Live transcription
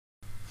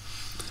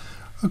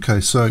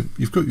Okay, so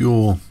you've got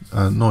your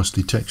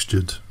nicely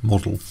textured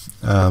model,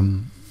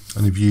 and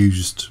you've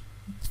used,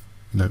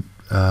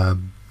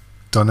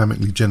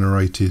 dynamically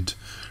generated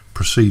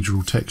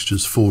procedural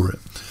textures for it,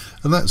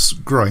 and that's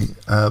great.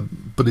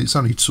 But it's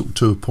only sort of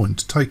to a point.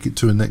 To take it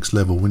to a next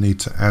level, we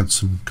need to add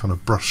some kind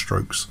of brush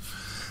strokes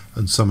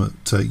and something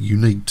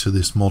unique to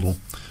this model,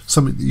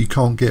 something that you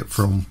can't get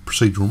from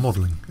procedural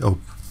modeling, or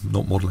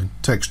not modeling,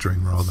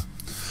 texturing rather.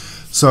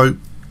 So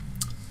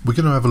we're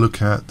going to have a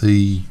look at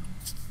the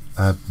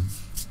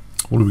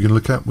what are we going to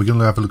look at? We're going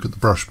to have a look at the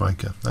brush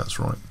maker. That's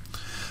right.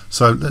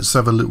 So let's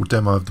have a little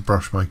demo of the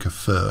brush maker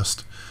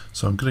first.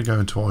 So I'm going to go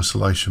into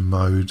isolation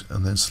mode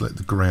and then select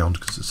the ground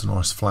because it's a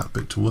nice flat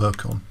bit to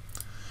work on.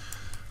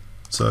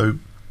 So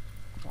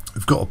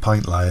we've got a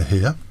paint layer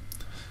here,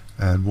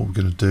 and what we're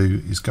going to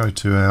do is go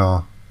to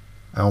our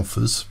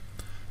alphas,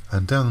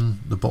 and down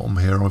the bottom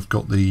here I've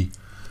got the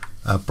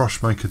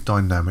brush maker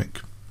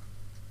dynamic.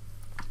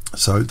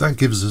 So that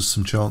gives us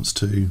some chance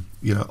to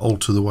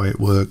alter the way it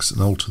works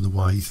and alter the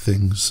way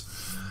things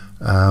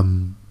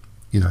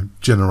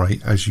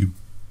generate as you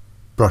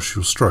brush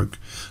your stroke.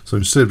 So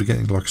instead of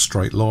getting like a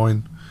straight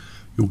line,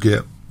 you'll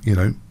get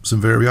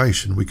some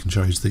variation. We can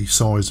change the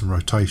size and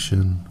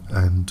rotation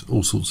and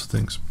all sorts of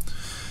things.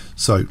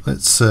 So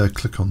let's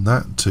click on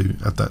that to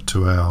add that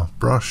to our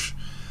brush,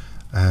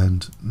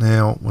 and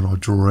now when I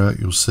draw out,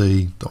 you'll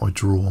see that I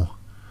draw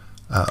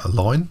a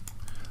line.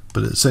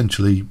 But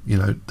essentially,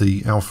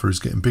 the alpha is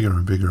getting bigger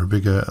and bigger and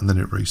bigger, and then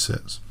it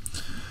resets.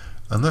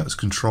 And that's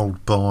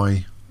controlled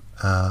by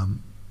the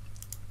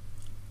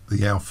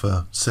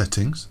alpha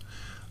settings.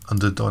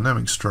 Under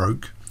dynamic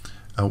stroke,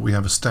 we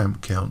have a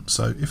stamp count.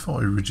 So if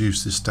I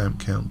reduce this stamp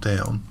count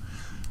down,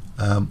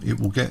 it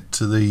will get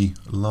to the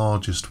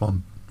largest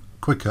one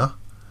quicker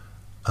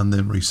and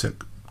then reset.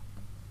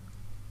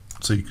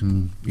 So you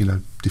can,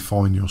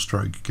 define your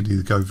stroke. You can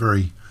either go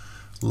very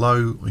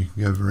low or you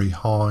can go very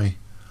high,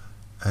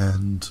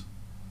 and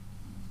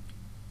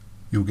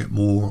you'll get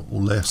more or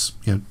less,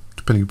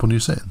 depending upon your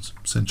settings,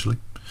 essentially.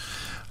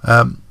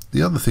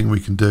 The other thing we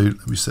can do,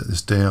 let me set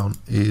this down,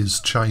 is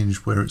change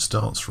where it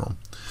starts from.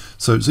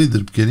 So it's either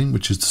the beginning,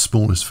 which is the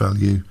smallest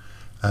value,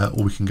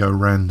 or we can go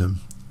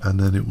random,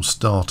 and then it will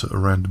start at a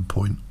random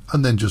point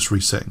and then just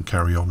reset and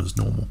carry on as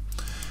normal.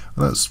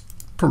 And that's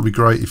probably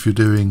great if you're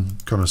doing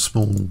kind of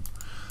small,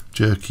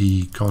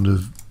 jerky, kind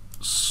of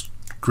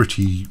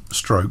gritty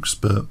strokes,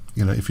 but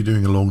if you're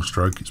doing a long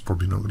stroke, it's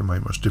probably not going to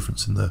make much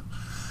difference in the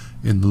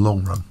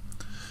long run.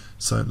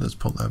 So let's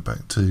put that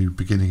back to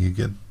beginning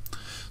again.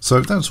 So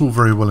that's all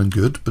very well and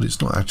good, but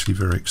it's not actually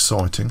very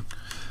exciting.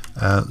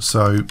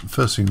 So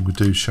first thing we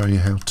do is show you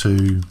how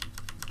to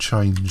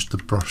change the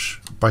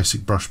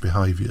basic brush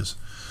behaviors.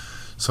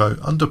 So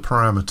under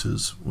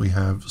parameters, we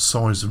have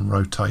size and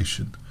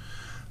rotation.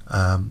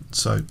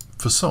 So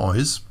for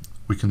size,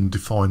 we can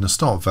define a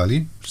start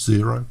value,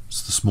 0,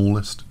 it's the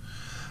smallest,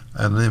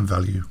 and an end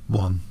value,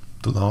 1,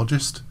 the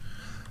largest,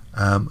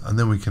 and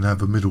then we can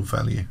have a middle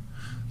value.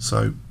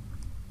 So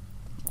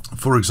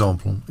for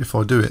example, if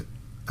I do it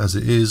as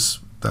it is,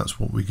 that's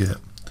what we get.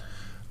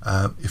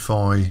 If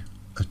I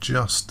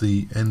adjust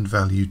the end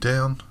value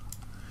down,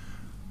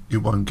 it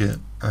won't get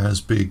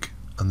as big,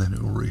 and then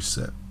it will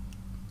reset.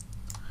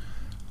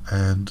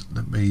 And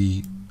let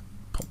me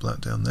pop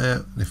that down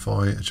there, and if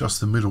I adjust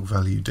the middle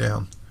value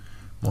down,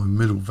 my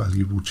middle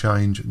value will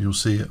change, and you'll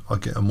see I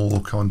get a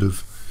more kind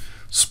of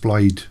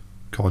splayed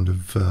kind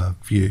of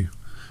view,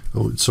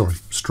 or sorry,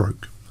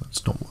 stroke.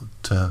 That's not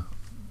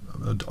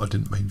what I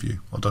didn't mean view.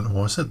 I don't know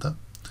why I said that.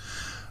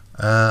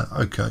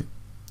 Okay,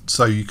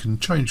 so you can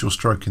change your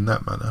stroke in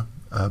that manner,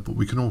 but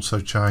we can also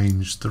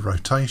change the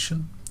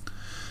rotation.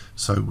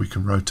 So we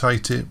can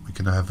rotate it, we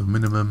can have a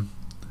minimum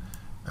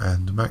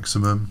and a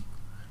maximum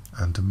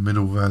and a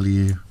middle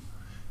value,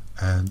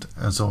 and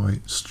as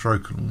I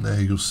stroke along there,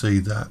 you'll see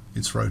that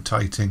it's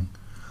rotating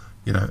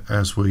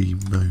as we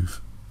move.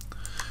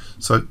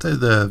 So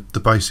they're the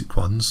basic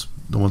ones,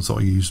 the ones that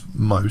I use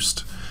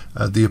most.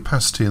 The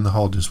opacity and the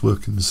hardness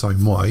work in the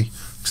same way,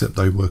 except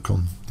they work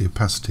on the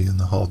opacity and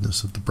the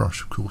hardness of the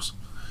brush, of course.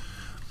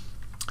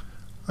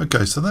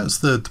 Okay, so that's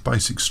the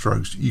basic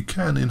strokes. You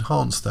can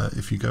enhance that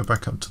if you go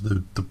back up to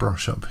the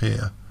brush up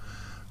here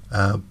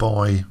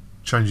by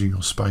changing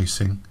your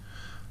spacing.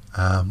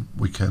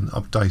 We can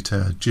update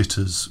our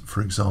jitters,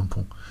 for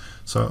example.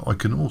 So I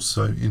can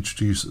also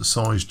introduce a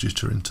size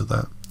jitter into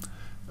that,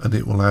 and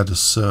it will add a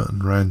certain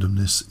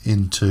randomness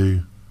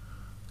into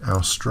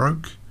our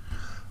stroke.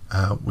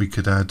 We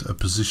could add a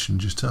position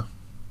jitter,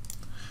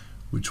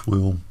 which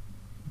will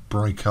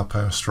break up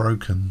our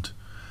stroke and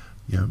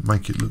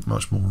make it look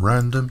much more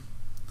random.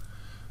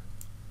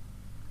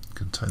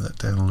 Can take that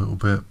down a little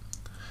bit,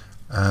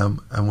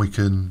 and we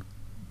can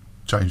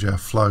change our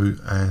flow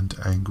and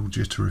angle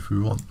jitter if we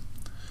want,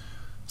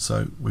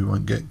 so we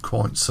won't get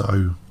quite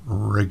so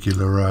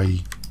regular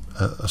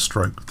a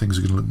stroke. Things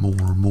are going to look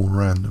more and more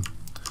random.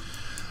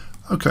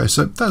 Okay,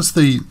 so that's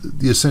the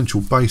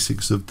essential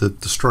basics of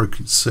the stroke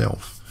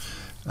itself.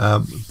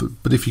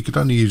 But if you could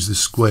only use this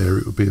square,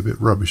 it would be a bit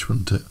rubbish,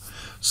 wouldn't it?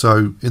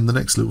 So in the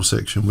next little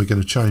section we're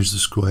going to change the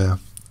square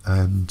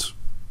and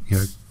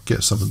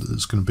get something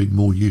that's going to be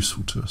more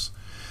useful to us.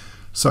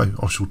 So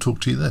I shall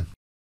talk to you then.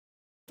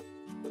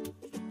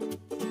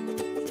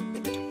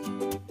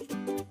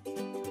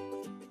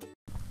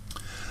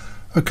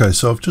 Okay,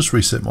 so I've just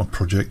reset my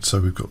project,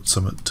 so we've got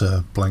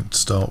something blank to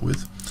start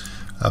with,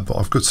 but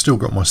I've still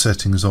got my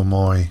settings on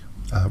my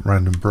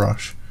random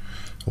brush,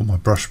 or my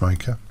brush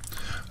maker.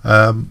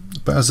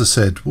 But as I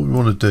said, what we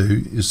want to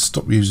do is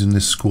stop using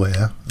this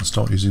square and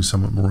start using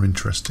something more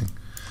interesting.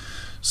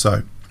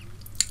 So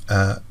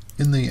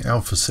in the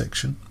alpha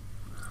section,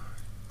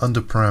 under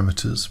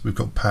parameters, we've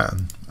got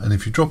pattern, and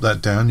if you drop that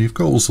down, you've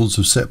got all sorts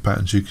of set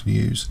patterns you can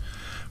use,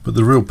 but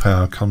the real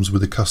power comes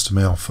with a custom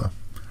alpha.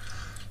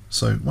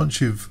 So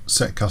once you've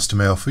set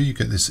custom alpha, you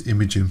get this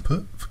image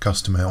input for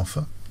custom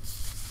alpha,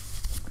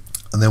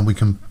 and then we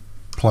can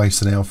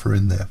place an alpha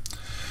in there.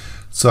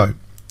 So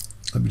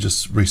let me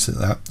just reset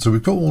that. So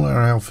we've got all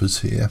our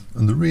alphas here,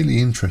 and the really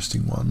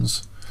interesting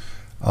ones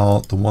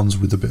are the ones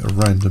with a bit of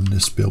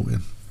randomness built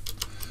in.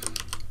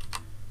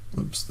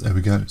 Oops, there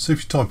we go. So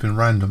if you type in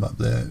random up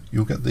there,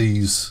 you'll get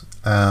these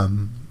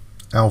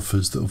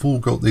alphas that have all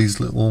got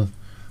these little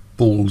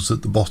balls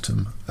at the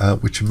bottom,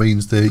 which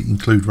means they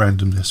include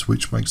randomness,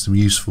 which makes them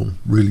useful,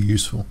 really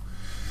useful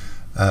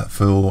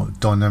for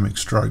dynamic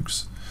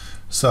strokes.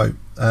 So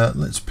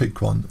let's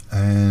pick one,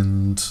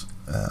 and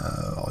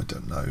I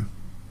don't know,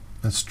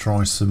 let's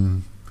try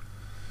some,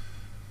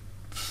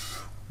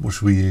 what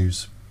should we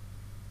use?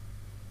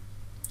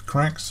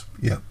 Cracks?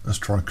 Yeah, let's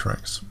try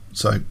cracks.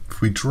 So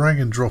if we drag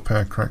and drop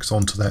our cracks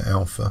onto that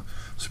alpha,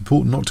 it's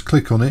important not to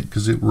click on it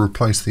because it will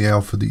replace the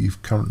alpha that you're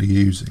currently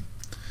using.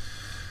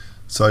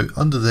 So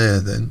under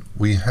there then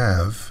we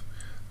have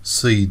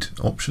seed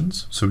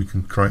options, so we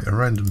can create a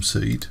random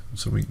seed,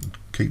 so we can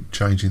keep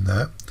changing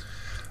that,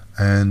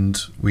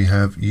 and we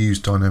have use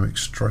dynamic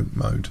stroke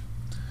mode.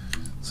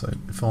 So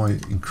if I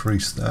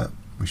increase that,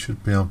 we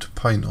should be able to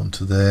paint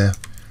onto there,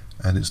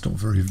 and it's not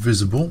very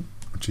visible,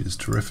 which is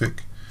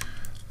terrific,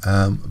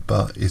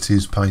 but it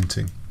is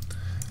painting,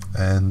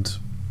 and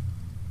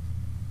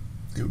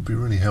it would be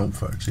really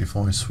helpful actually if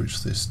I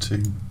switch this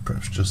to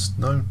perhaps just,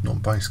 no,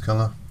 not base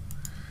colour.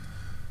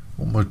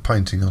 What am I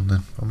painting on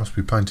then? I must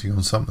be painting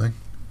on something.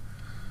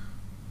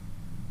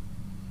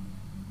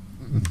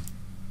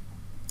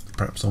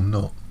 Perhaps I'm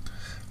not.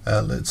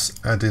 Let's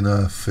add in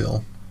a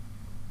fill.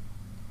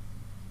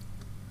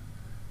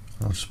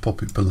 I'll just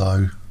pop it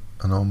below,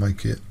 and I'll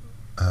make it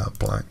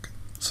black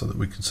so that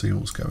we can see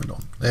what's going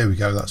on. There we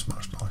go, that's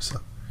much nicer.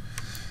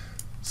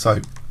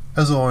 So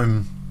as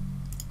I'm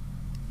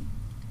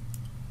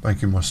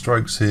making my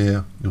strokes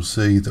here, you'll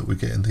see that we're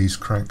getting these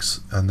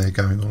cracks and they're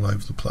going all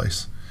over the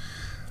place.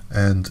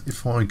 And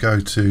if I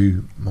go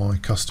to my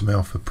custom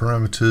alpha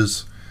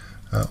parameters,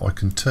 I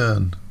can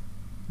turn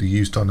the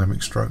use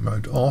dynamic stroke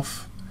mode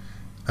off,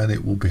 and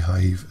it will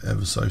behave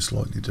ever so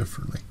slightly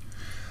differently.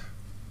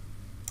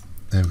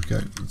 There we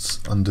go. Let's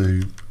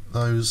undo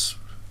those,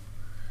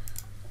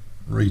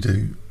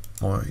 redo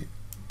my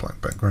black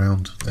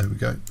background. There we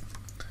go.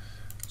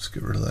 Let's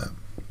get rid of that.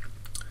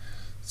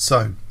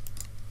 So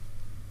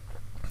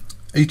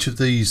each of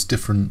these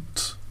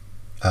different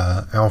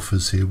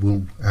alphas here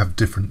will have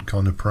different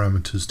kind of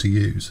parameters to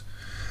use.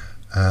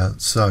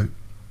 So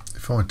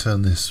if I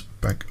turn this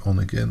back on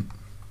again,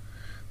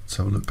 let's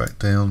have a look back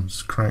down.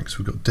 It's cracks,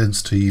 we've got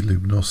density,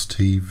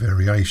 luminosity,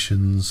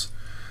 variations,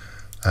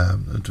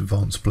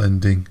 advanced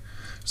blending,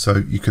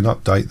 so you can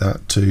update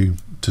that to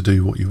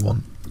do what you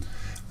want.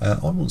 I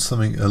want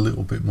something a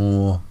little bit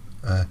more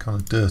kind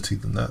of dirty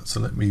than that, so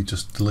let me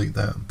just delete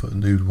that and put a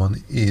new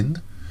one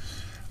in,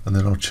 and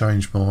then I'll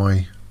change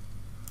my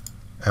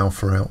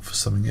alpha out for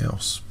something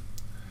else.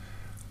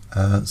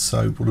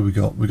 So what do we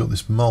got? We got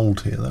this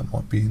mold here, that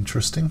might be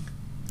interesting.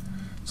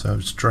 So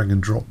just drag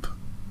and drop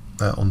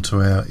that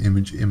onto our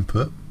image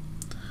input,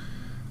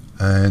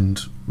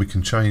 and we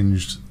can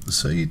change the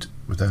seed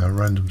with our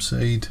random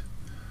seed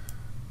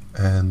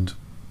and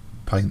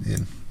paint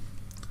in.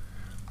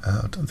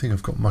 I don't think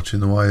I've got much in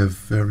the way of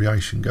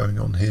variation going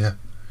on here.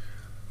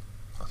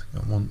 I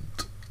think I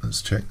want,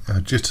 let's check our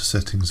jitter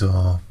settings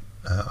are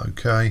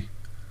okay.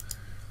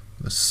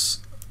 Let's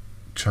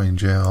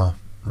change our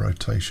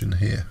rotation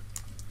here,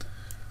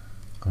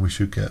 and we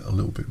should get a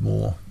little bit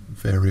more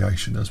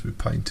variation as we're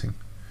painting.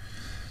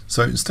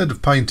 So instead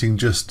of painting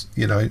just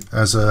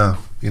as a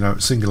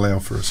single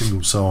alpha, a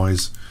single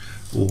size,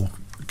 or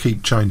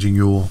keep changing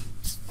your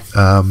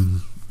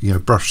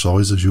brush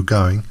size as you're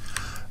going,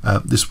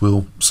 this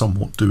will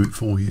somewhat do it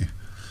for you.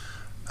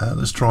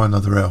 Let's try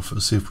another alpha,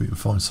 see if we can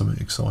find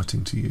something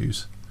exciting to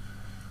use.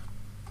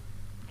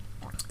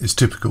 It's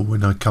typical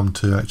when I come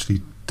to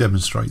actually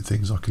demonstrate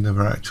things, I can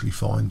never actually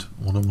find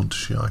what I want to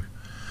show.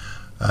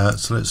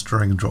 So let's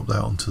drag and drop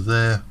that onto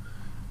there.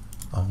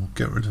 I'll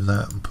get rid of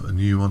that and put a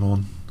new one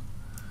on,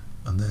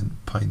 and then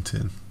paint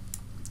in.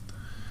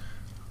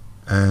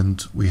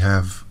 And we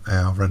have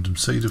our random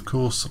seed, of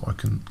course. I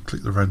can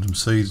click the random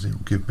seed and it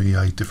will give me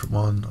a different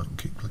one. I can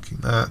keep clicking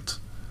that.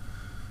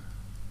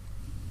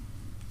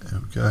 There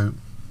we go.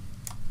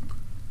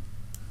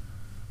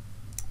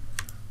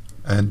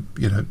 and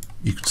you know,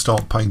 you can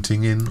start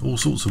painting in all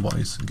sorts of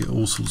ways and get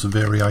all sorts of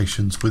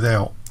variations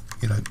without,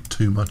 you know,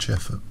 too much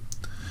effort.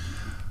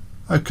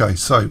 Okay,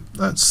 so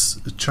that's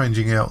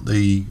changing out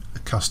the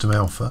custom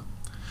alpha.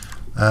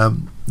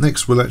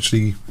 Next we'll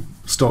actually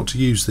start to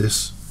use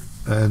this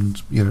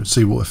and, you know,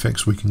 see what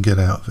effects we can get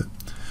out of it.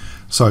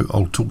 So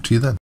I'll talk to you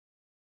then.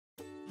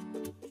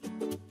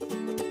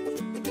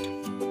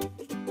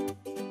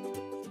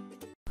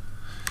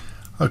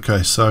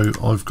 Okay, so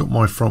I've got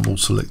my front wall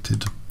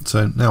selected,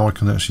 so now I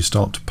can actually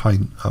start to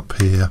paint up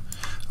here.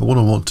 And what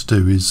I want to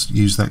do is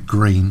use that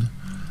green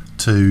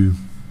to,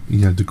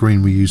 you know, the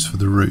green we use for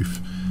the roof,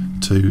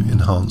 to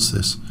enhance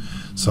this.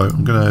 So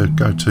I'm going to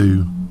go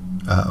to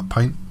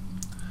paint.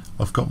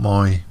 I've got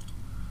my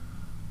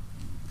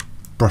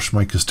brush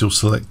maker still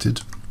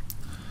selected,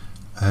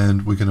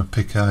 and we're going to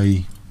pick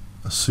a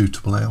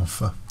suitable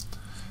alpha.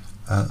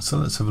 So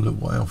let's have a look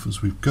what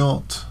alphas we've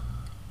got.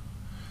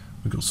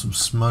 We've got some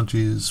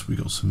smudges, we've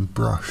got some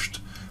brushed.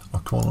 I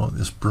quite like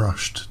this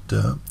brushed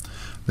dirt.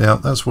 Now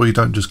that's why you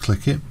don't just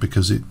click it,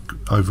 because it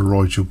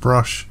overrides your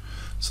brush.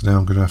 So now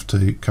I'm going to have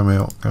to come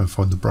out, go and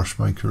find the brush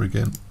maker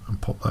again and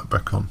pop that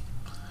back on,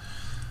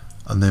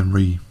 and then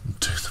redo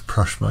the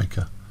brush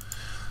maker.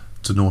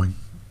 It's annoying,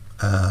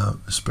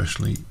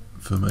 especially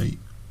for me,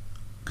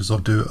 because I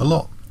do it a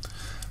lot.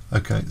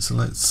 Okay, so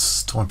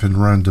let's type in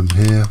random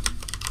here,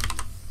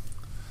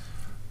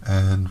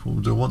 and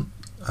what do I want?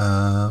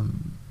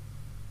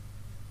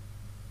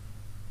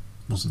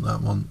 Wasn't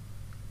that one?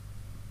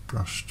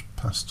 Brushed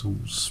pastel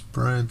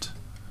spread.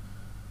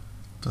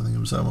 Don't think it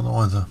was that one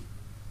either.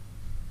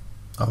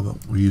 Oh well,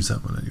 we'll use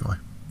that one anyway.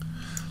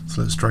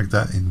 So let's drag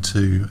that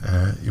into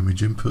our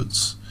image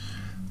inputs.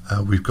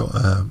 We've got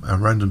our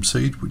random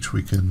seed, which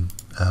we can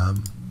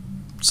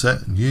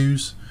set and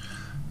use.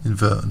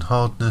 Invert and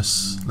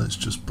hardness. Let's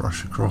just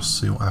brush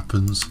across, see what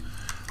happens.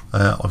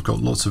 I've got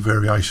lots of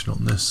variation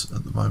on this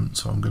at the moment,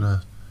 so I'm going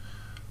to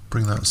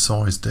bring that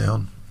size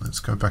down. Let's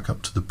go back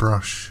up to the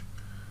brush,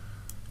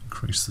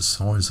 increase the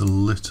size a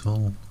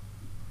little,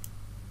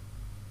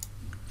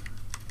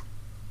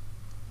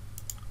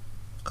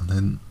 and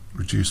then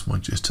reduce my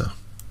jitter.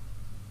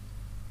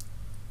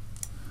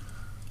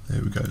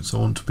 There we go. So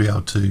I want to be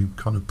able to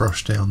kind of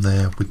brush down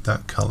there with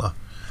that colour.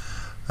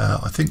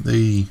 I think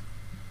the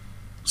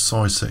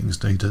size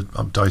settings need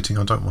updating.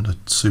 I don't want a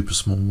super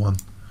small one,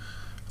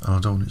 and I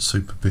don't want it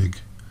super big,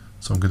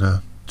 so I'm going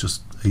to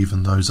just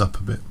even those up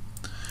a bit.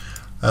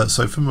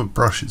 So from a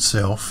brush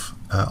itself,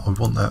 I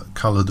want that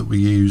colour that we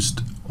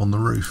used on the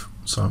roof,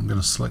 so I'm going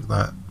to select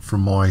that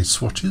from my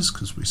swatches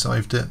because we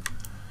saved it,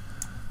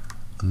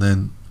 and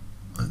then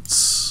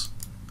let's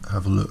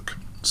have a look.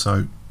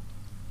 So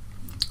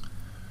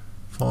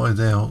if I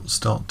now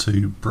start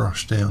to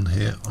brush down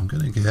here, I'm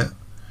going to get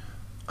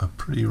a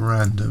pretty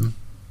random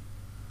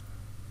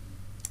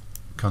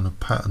kind of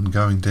pattern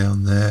going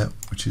down there,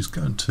 which is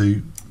going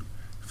to,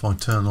 if I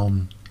turn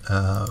on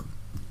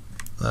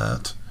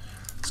that,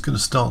 it's going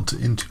to start to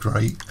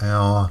integrate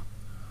our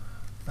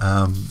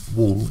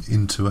wall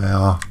into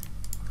our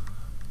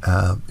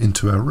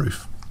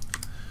roof.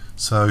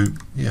 So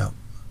yeah,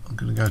 I'm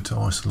going to go to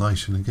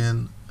isolation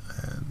again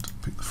and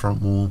pick the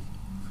front wall.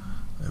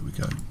 There we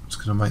go. It's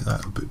going to make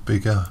that a bit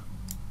bigger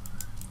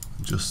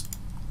and just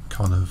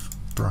kind of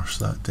brush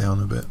that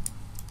down a bit.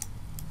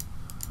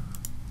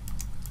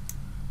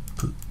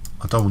 But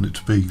I don't want it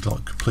to be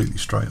like completely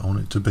straight. I want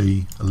it to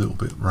be a little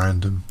bit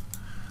random.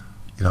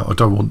 You know, I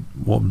don't want,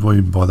 what I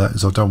mean by that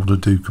is I don't want to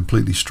do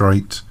completely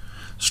straight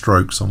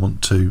strokes. I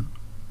want to,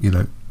 you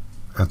know,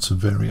 add some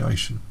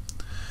variation.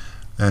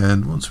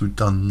 And once we've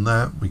done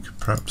that, we could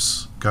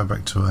perhaps go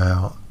back to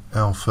our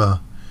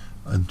alpha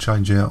and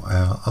change out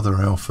our other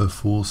alpha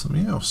for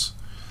something else.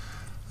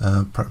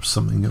 Perhaps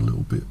something a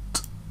little bit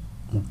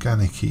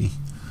organic-y.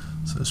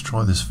 So let's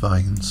try this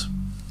veins.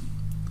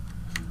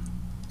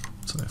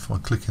 So if I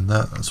click in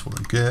that, that's what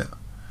I get.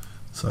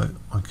 So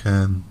I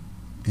can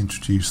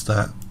introduce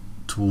that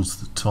towards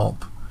the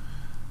top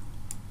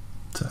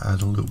to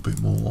add a little bit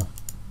more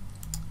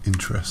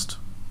interest.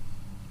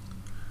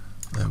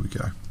 There we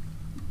go.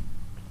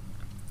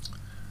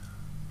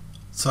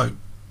 So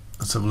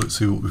let's have a look,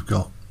 see what we've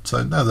got.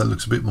 So now that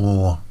looks a bit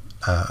more,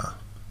 how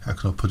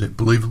can I put it,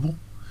 believable.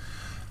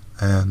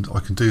 And I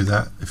can do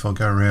that if I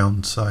go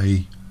around,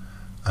 say,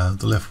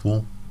 the left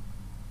wall.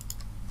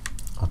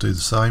 I'll do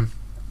the same.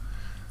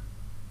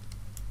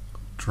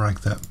 Drag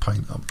that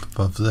paint up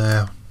above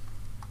there.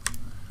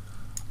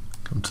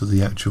 Come to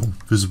the actual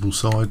visible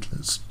side.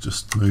 Let's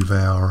just move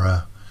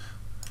our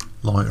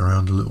light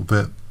around a little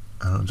bit,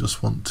 and I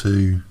just want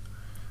to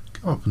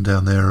go up and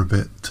down there a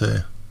bit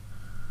to,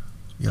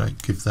 you know,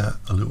 give that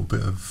a little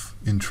bit of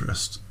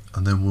interest.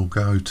 And then we'll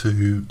go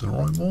to the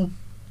right wall,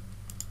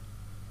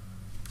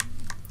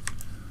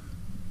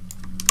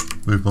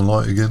 move my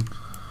light again.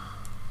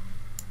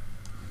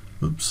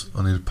 Oops,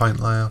 I need a paint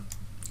layer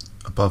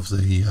above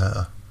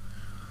the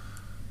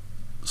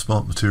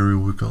smart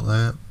material we've got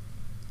there.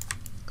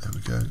 There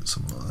we go,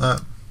 something like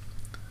that.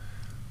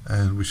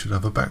 And we should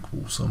have a back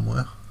wall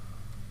somewhere.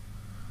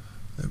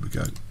 There we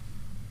go.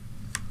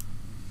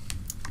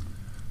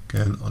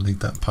 Again, I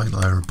need that paint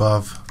layer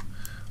above,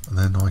 and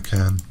then I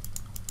can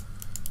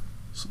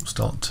sort of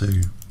start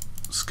to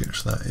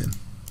sketch that in.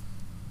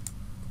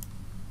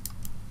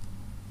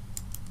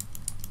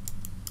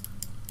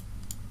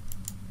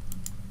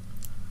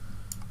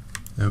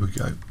 There we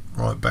go,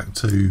 right back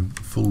to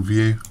full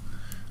view,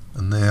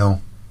 and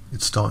now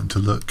it's starting to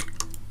look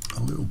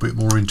a little bit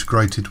more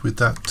integrated with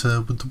that,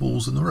 with the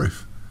walls and the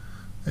roof.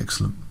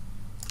 Excellent.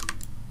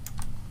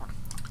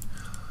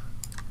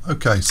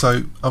 Okay,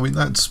 so I mean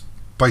that's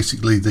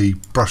basically the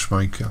brush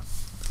maker.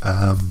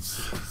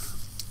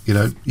 You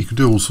know, you can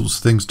do all sorts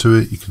of things to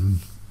it. You can,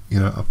 you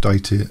know,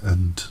 update it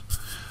and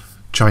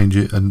change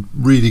it and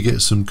really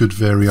get some good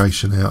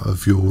variation out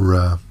of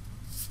your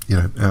you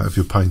know, out of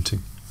your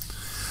painting.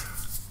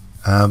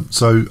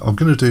 So I'm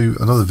going to do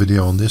another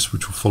video on this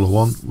which will follow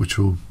on, which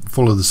will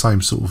follow the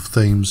same sort of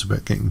themes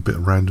about getting a bit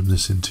of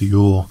randomness into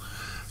your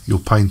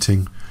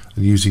painting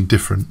and using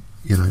different,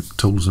 you know,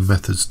 tools and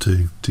methods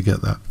to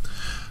get that.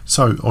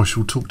 So I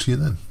shall talk to you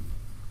then.